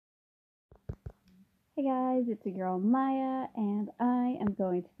Hey guys, it's your girl Maya, and I am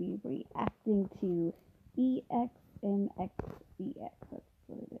going to be reacting to BxMxC. That's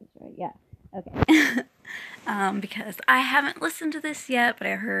what it is, right? Yeah. Okay. Because I haven't listened to this yet, but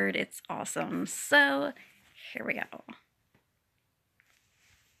I heard it's awesome. So here we go.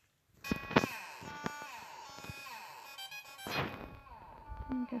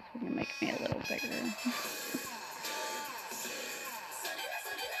 I guess we can make me a little bigger.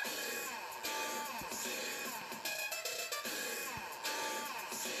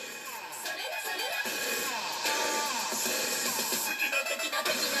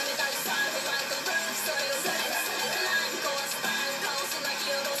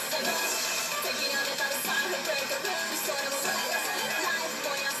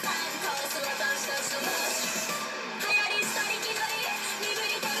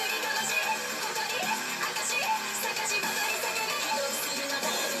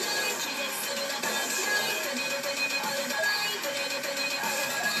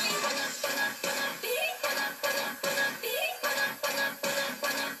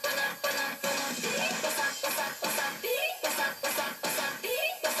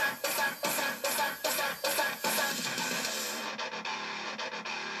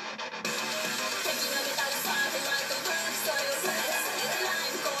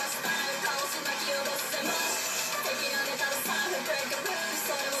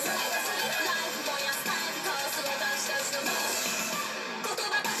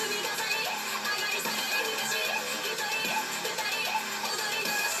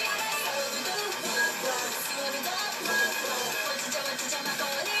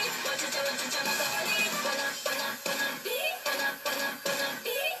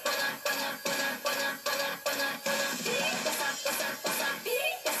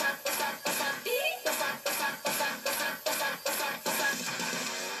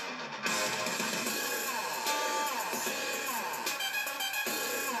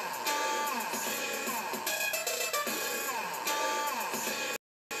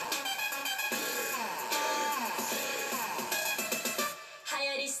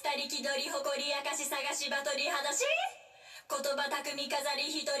り気取り誇り明かし探しバトり裸足言葉巧み飾り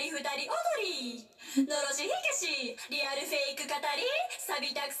一人二人踊りのろし火消しリアルフェイク語り錆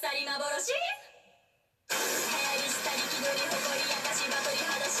びた鎖幻流行りしたり気取り誇り明かしバトり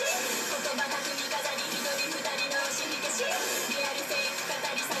裸足言葉巧み飾り一人二人のろし火消しリアルフェイク語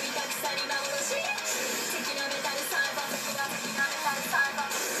り錆びた鎖幻敵のメタルサーバー敵のメタルサーバ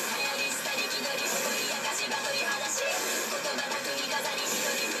ー流行りしたり気取り誇り明かしバトり裸足言葉巧み飾り一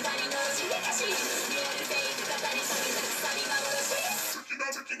人二人のろし火消しリアルフェイク語り錆びた鎖幻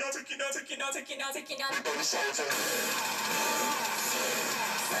敵の敵の敵の敵の敵の敵の敵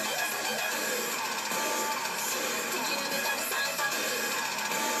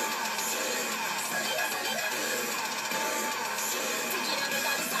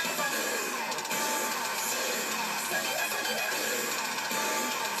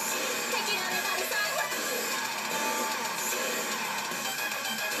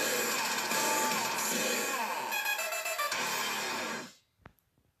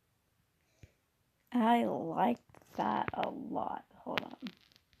I liked that a lot. Hold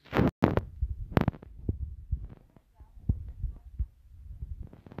on.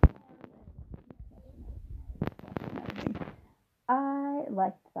 I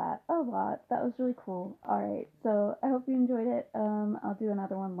liked that a lot. That was really cool. Alright, so I hope you enjoyed it. I'll do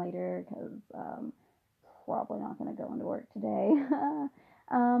another one later because probably not going to go into work today.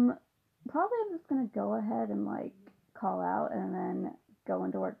 Probably I'm just going to go ahead and like call out and then go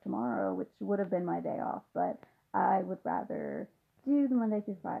into work tomorrow, which would have been my day off, but I would rather do the Monday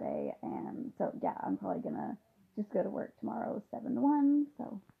through Friday, and so yeah, I'm probably going to just go to work tomorrow 7 to 1,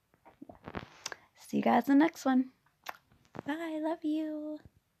 so yeah. See you guys in the next one. Bye, love you.